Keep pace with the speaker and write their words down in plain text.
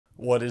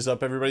What is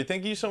up, everybody?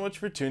 Thank you so much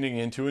for tuning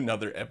in to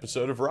another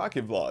episode of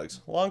Rocket Vlogs.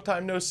 Long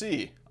time no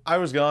see. I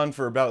was gone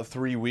for about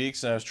 3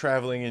 weeks and I was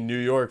traveling in New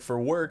York for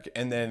work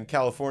and then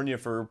California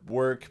for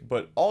work,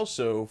 but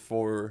also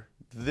for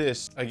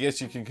this, I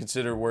guess you can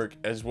consider work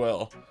as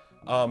well.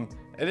 At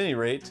any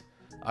rate,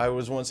 I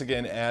was once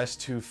again asked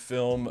to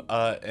film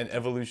an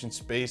Evolution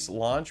Space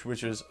launch,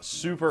 which is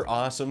super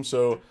awesome.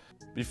 So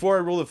before I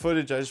roll the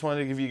footage, I just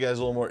wanted to give you guys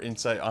a little more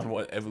insight on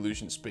what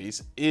Evolution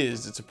Space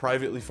is. It's a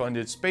privately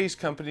funded space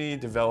company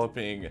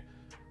developing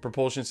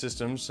propulsion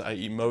systems,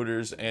 i.e.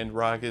 motors and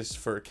rockets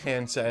for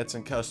CanSats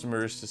and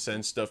customers to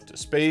send stuff to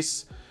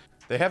space.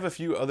 They have a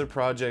few other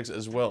projects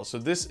as well. So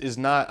this is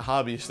not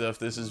hobby stuff.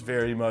 This is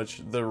very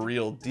much the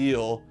real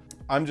deal.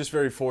 I'm just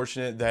very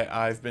fortunate that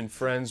I've been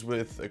friends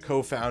with a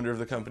co-founder of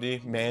the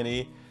company,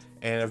 Manny,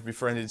 and I've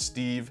befriended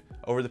Steve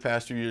over the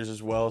past few years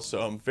as well.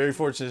 So I'm very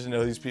fortunate to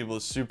know these people.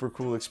 It's a super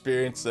cool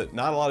experience that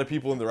not a lot of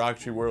people in the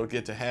rocketry world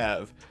get to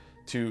have,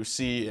 to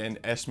see an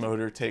S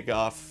motor take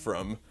off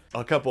from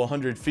a couple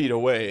hundred feet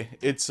away.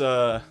 It's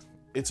a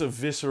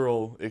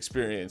visceral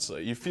experience.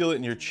 Like, you feel it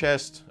in your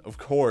chest, of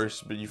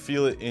course, but you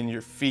feel it in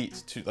your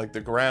feet too. Like,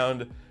 the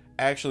ground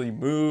actually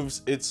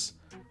moves. It's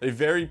a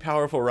very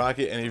powerful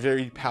rocket and a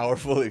very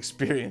powerful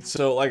experience.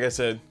 So like I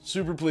said,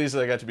 super pleased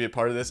that I got to be a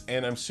part of this,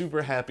 and I'm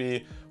super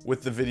happy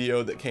with the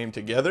video that came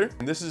together.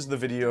 And this is the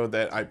video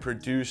that I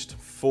produced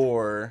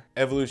for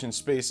Evolution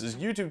Space's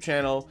YouTube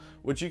channel,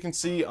 which you can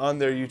see on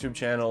their YouTube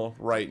channel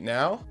right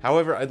now.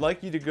 However, I'd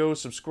like you to go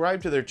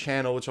subscribe to their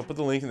channel, which I'll put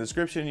the link in the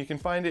description. You can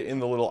find it in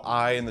the little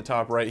eye in the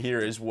top right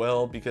here as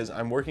well, because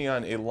I'm working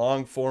on a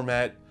long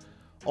format,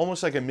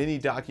 almost like a mini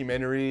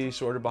documentary,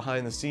 sort of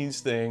behind the scenes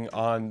thing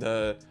on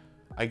the,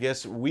 I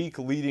guess, week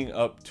leading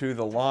up to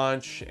the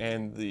launch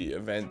and the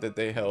event that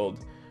they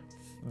held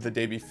the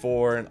day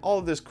before and all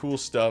of this cool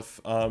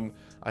stuff.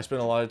 I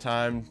spent a lot of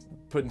time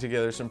putting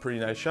together some pretty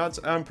nice shots.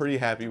 I'm pretty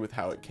happy with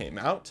how it came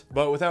out.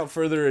 But without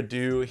further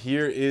ado,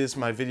 here is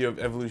my video of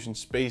Evolution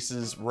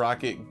Space's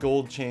rocket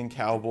Gold Chain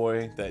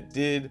Cowboy that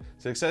did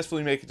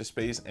successfully make it to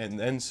space and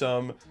then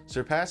some,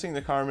 surpassing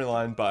the Karman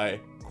line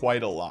by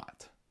quite a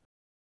lot.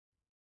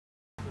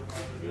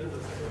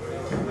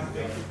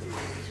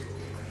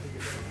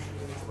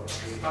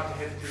 About to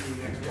head to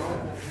the next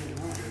one.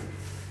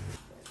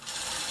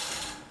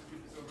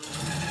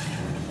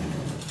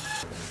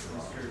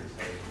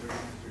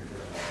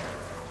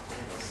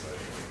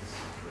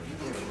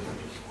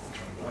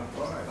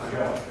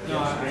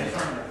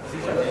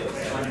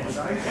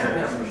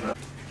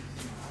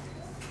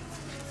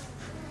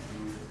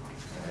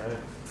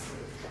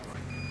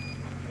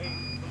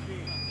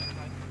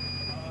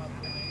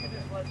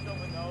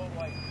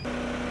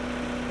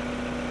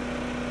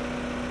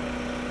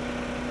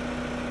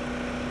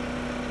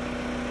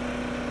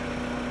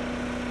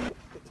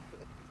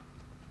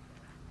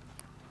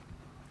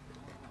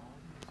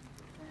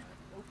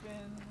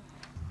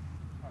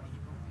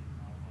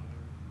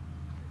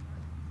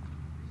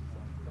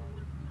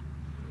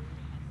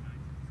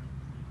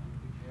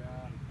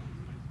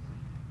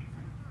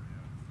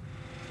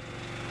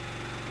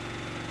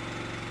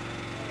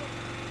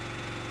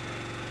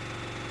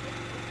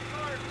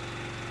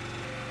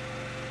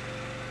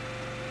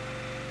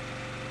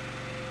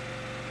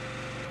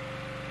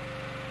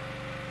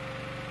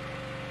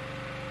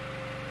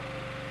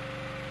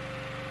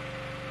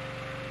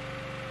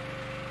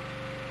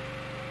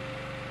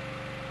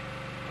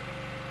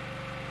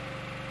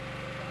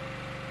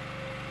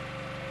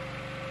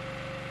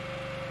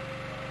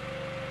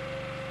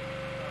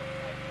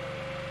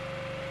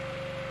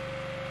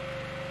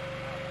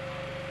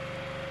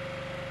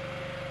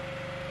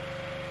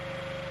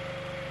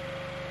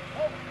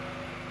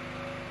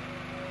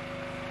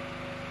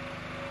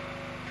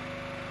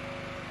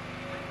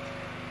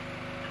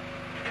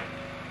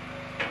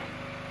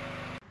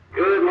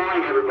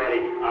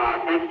 Everybody,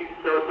 thank you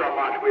so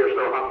much. We are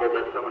so humbled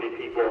that so many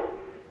people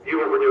view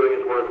what we're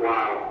doing as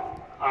worthwhile.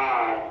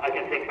 I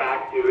can think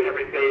back to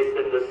every face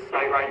in this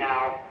site right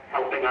now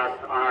helping us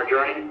on our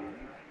journey.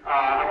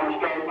 I want to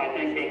start by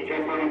thanking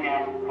Jeff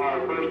Birmingham,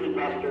 our first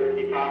investor.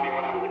 He found me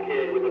when I was a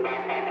kid with a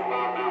backpack in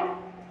Loud Mountain.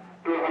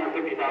 Threw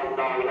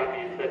 $150,000 at me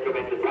and said, "Go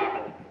make this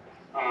happen."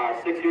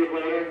 6 years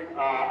later,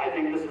 I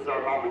think this is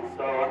our moment.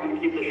 So I'm going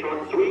to keep this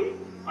short and sweet,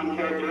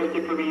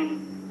 uncharacteristic for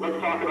me. Let's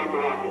talk about the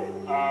rocket.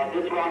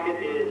 This rocket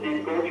is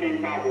named Gold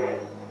Chain Cowboy.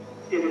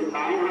 It is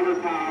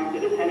 900 pounds,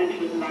 it is 10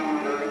 inches in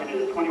diameter, and it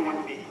is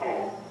 21 feet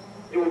tall.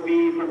 It will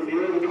be from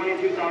 0 to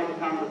 22,000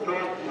 pounds of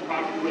thrust in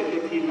approximately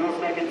 15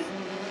 milliseconds.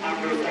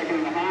 After a second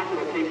and a half, it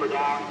will taper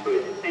down to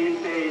a sustained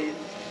phase,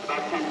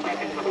 about 10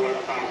 seconds of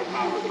 11,000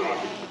 pounds of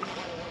thrust.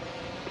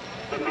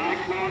 The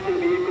max launch of the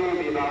vehicle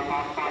will be about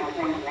Mach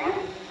 5.1.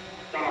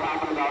 That will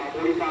happen about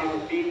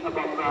 40,000 feet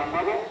above ground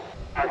level.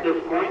 At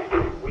this point,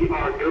 we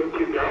are good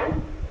to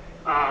go.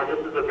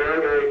 This is a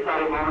very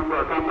exciting moment for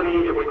our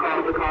company. If we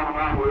cross the Karman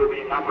line, we will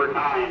be number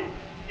 9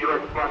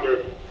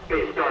 U.S.-funded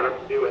space startup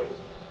to do it.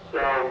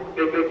 So,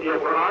 big deal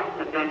for us,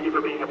 and thank you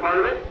for being a part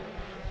of it.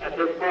 At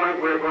this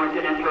point, we're going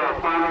to enter our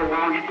final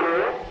launch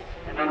poll.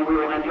 and then we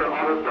will enter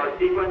auto start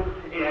sequence,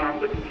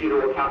 and the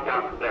computer will count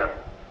down from there.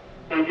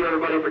 Thank you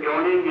everybody for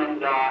joining, and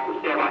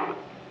stand by.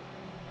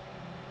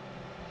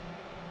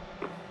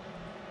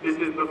 This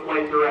is the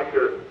flight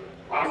director.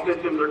 All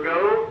systems are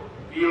go.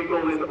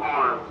 Vehicle is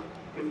armed.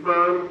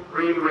 Confirm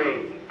green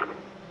range.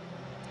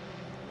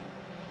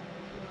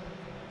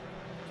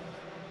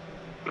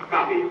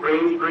 Copy.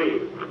 Range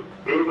green.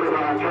 Vehicle is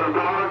on turn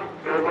power.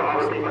 Go for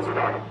auto sequence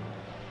start.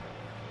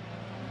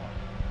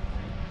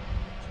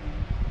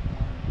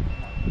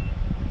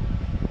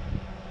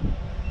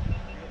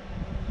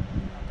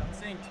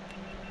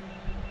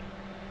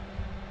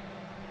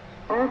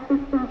 All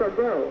systems are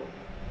go.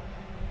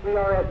 We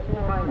are at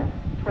T-minus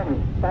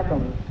 20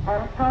 seconds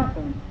and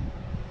counting.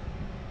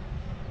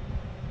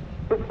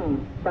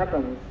 15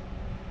 seconds.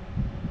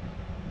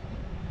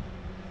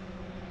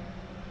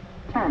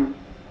 10,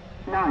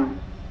 9,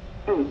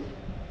 8,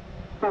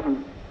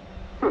 7,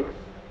 6,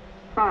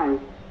 5,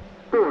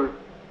 4,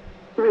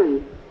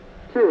 3,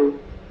 2,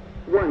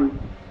 1.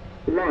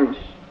 Launch.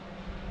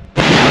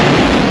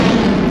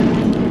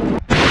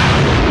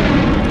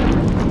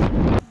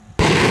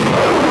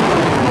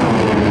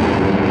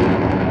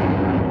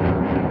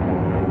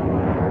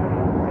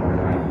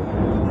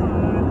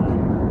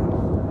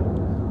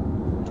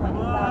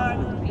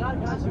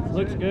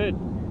 Looks good.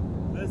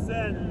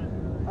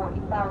 Listen.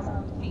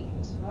 40,000 feet.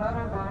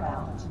 Rotor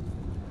burnout.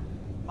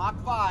 Mach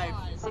 5.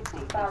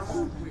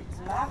 60,000.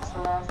 Max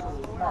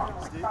velocity.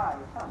 Mach 5.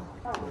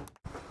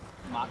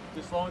 Mach,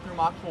 just slowing through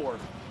Mach 4.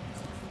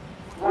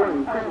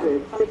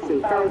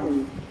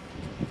 160,000.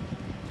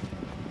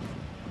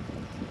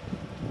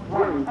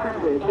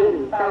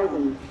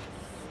 180,000.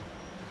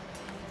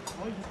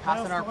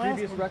 Passing our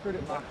previous record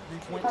at Mach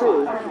 3.5.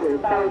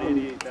 200,000.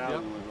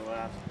 88,000 was the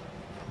last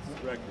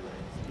record.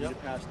 You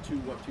just passed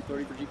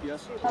 230 for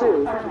GPS?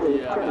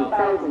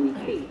 220,000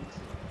 feet.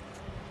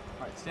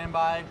 Alright, stand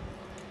by.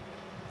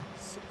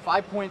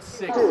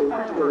 5.6.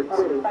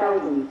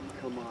 240,000.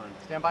 Come on.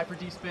 Stand by for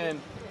D-spin.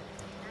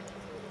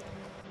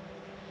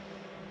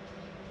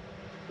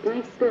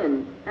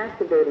 D-spin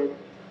activated.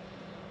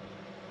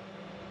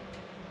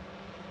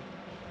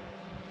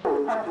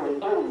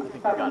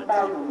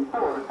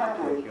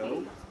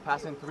 280,400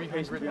 Passing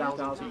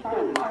 300,000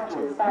 feet.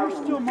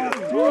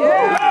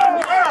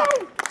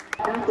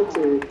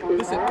 Altitude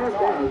is now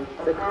above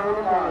the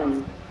Karman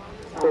line.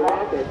 The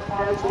rocket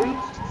has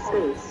reached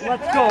space.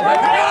 Let's go.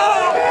 Let's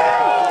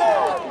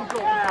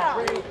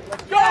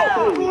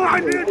go!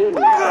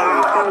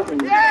 380,000.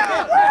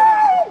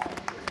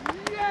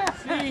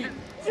 See!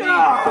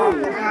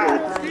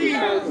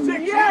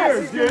 6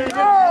 years, dude.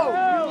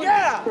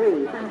 Yeah!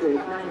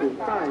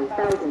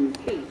 395,000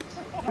 feet.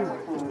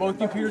 Both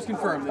computers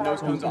confirmed the nose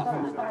cone's off.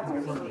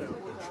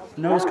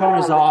 Nose cone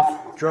is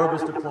off. Drobe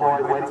is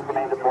deployed.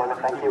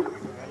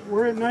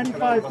 We're at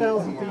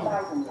 95,000 feet.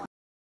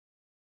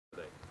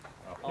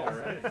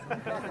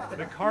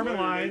 The Karman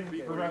line,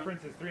 for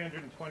reference, is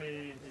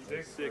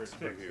 326 or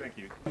 6. Thank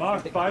you.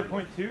 Mach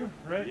 5.2,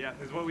 right? Yeah,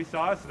 is what we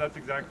saw. So that's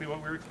exactly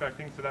what we were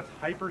expecting. So that's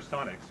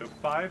hypersonic. So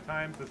 5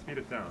 times the speed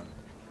of sound.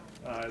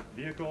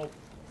 Vehicle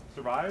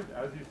survived,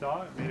 as you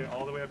saw. It made it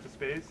all the way up to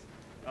space.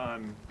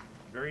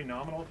 Very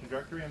nominal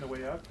trajectory on the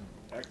way up.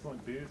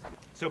 Excellent boost.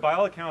 So by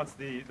all accounts,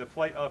 the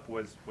flight up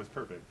was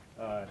perfect.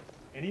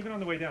 And even on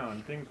the way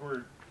down, things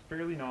were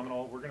fairly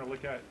nominal. We're going to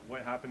look at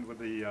what happened with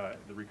the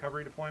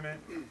recovery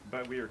deployment,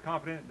 but we are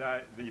confident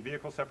that the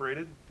vehicle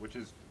separated, which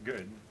is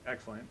good,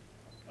 excellent.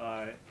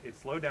 It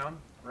slowed down,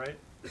 right?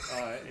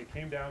 It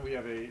came down. We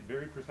have a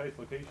very precise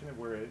location of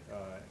where it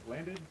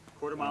landed.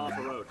 Quarter mile off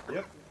the road.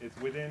 Yep, it's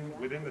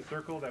within the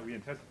circle that we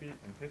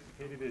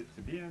anticipated it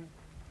to be in.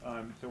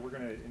 So we're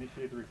going to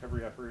initiate the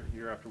recovery effort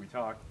here after we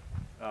talk.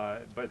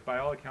 But by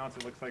all accounts,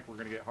 it looks like we're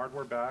going to get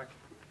hardware back,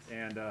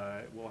 and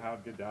we'll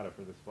have good data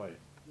for this flight.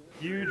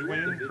 Huge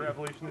win for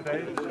Evolution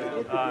today.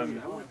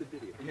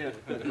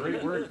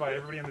 Great work by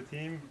everybody on the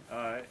team.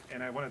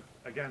 And I want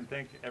to, again,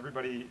 thank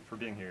everybody for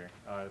being here.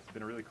 It's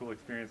been a really cool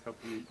experience.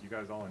 Hopefully you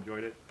guys all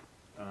enjoyed it.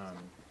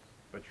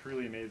 But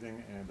truly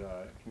amazing, and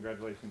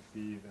congratulations,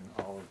 Steve, and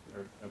all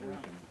of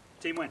Evolution.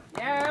 Team win.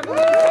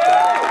 Absolutely.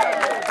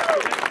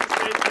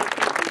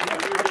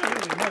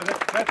 No,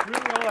 that's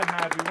really all I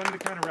had. We wanted to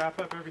kind of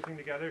wrap up everything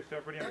together so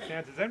everybody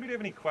understands. Does anybody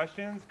have any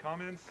questions,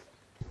 comments?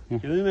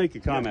 Let me make a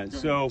comment.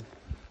 So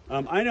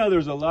I know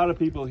there's a lot of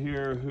people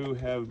here who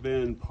have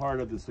been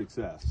part of the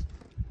success.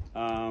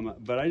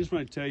 But I just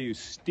want to tell you,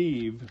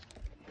 Steve,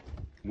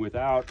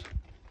 without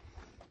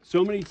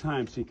so many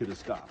times he could have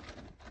stopped.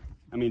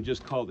 I mean,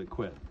 just called it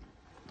quit.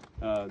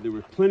 There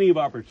was plenty of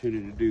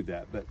opportunity to do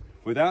that. But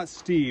without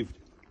Steve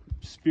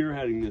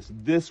spearheading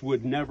this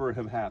would never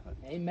have happened.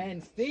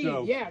 Amen, Steve.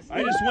 So yes.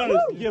 I just want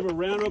to give a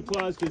round of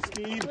applause to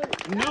Steve.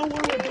 No one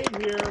would be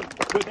here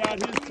without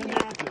his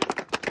tenacity.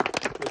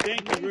 So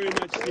thank you very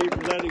much, Steve,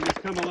 for letting us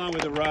come along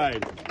with the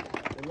ride. I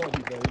love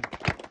you, buddy.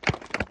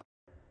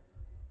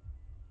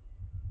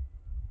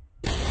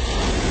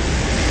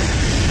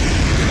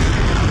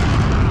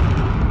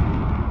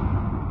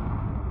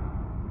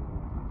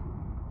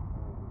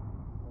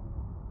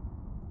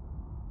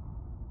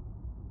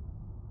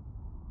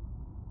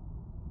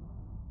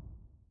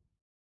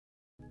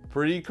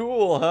 Pretty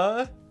cool,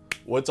 huh?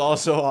 What's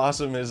also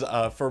awesome is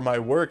for my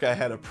work, I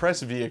had a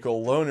press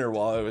vehicle loaner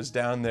while I was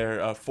down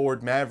there,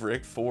 Ford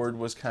Maverick. Ford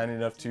was kind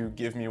enough to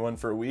give me one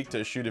for a week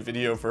to shoot a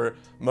video for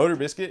Motor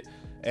Biscuit.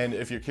 And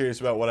if you're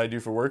curious about what I do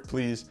for work,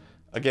 please,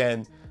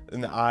 again,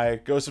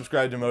 go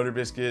subscribe to Motor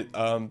Biscuit.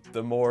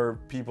 The more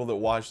people that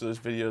watch those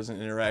videos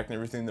and interact and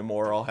everything, the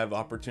more I'll have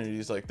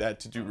opportunities like that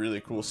to do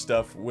really cool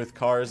stuff with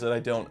cars that I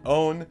don't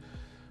own.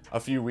 A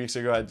few weeks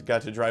ago, I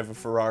got to drive a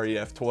Ferrari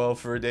F12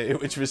 for a day,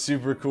 which was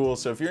super cool.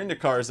 So if you're into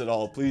cars at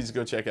all, please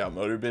go check out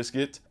Motor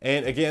Biscuit.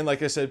 And again,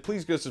 like I said,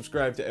 please go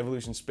subscribe to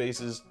Evolution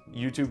Space's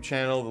YouTube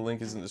channel. The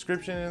link is in the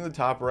description in the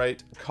top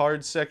right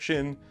card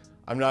section.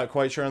 I'm not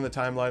quite sure on the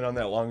timeline on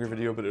that longer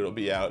video, but it'll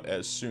be out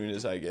as soon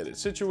as I get it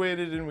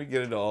situated and we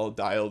get it all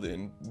dialed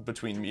in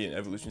between me and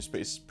Evolution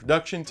Space's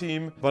production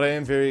team. But I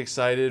am very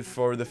excited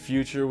for the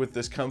future with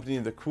this company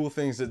and the cool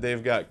things that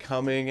they've got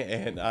coming,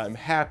 and I'm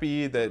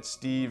happy that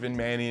Steve and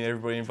Manny and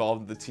everybody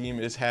involved in the team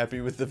is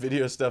happy with the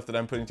video stuff that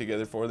I'm putting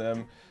together for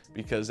them,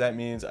 because that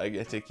means I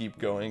get to keep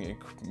going and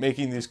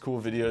making these cool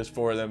videos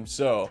for them.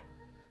 So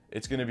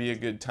it's going to be a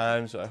good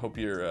time. So I hope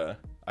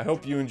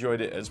you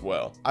enjoyed it as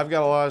well. I've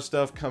got a lot of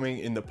stuff coming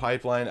in the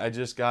pipeline. I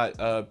just got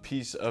a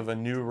piece of a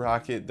new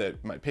rocket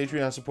that my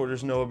Patreon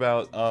supporters know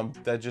about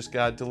that just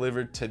got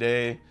delivered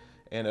today.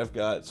 And I've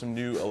got some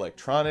new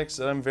electronics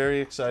that I'm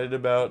very excited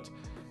about.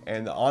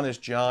 And the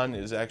Honest John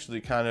is actually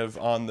kind of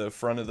on the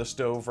front of the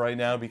stove right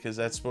now because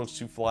that's supposed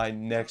to fly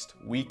next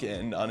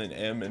weekend on an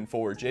M and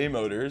 4J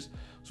motors.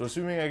 So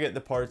assuming I get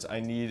the parts I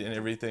need and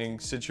everything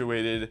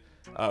situated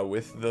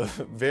with the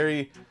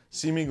very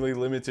seemingly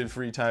limited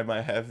free time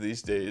I have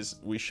these days,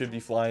 we should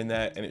be flying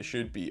that and it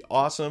should be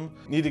awesome.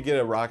 Need to get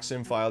a rock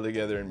sim file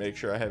together and make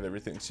sure I have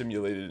everything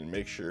simulated and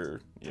make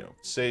sure, you know,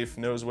 safe,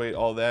 nose weight,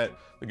 all that.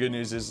 The good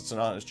news is it's an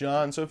Honest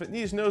John, so if it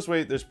needs nose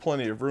weight, there's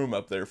plenty of room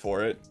up there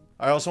for it.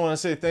 I also want to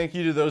say thank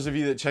you to those of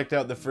you that checked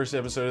out the first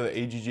episode of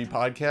the AGG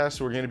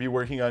podcast. We're going to be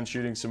working on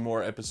shooting some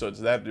more episodes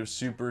of that. They're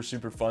super,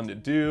 super fun to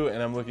do,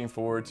 and I'm looking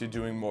forward to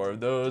doing more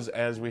of those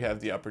as we have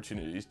the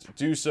opportunities to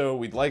do so.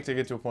 We'd like to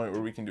get to a point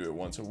where we can do it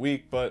once a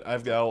week, but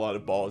I've got a lot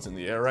of balls in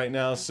the air right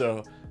now,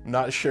 so I'm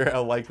not sure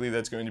how likely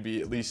that's going to be,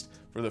 at least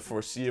for the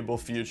foreseeable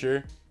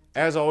future.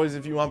 As always,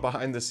 if you want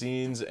behind the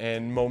scenes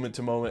and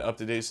moment-to-moment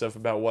up-to-date stuff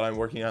about what I'm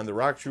working on in the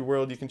Rocketry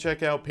world, you can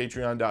check out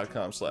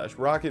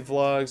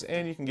patreon.com/rocketvlogs,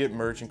 and you can get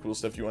merch and cool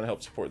stuff you want to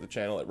help support the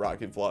channel at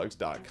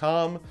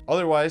rocketvlogs.com.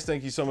 Otherwise,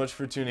 thank you so much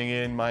for tuning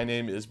in. My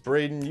name is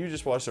Braden. You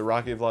just watched a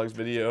Rocket Vlogs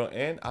video,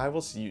 and I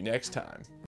will see you next time.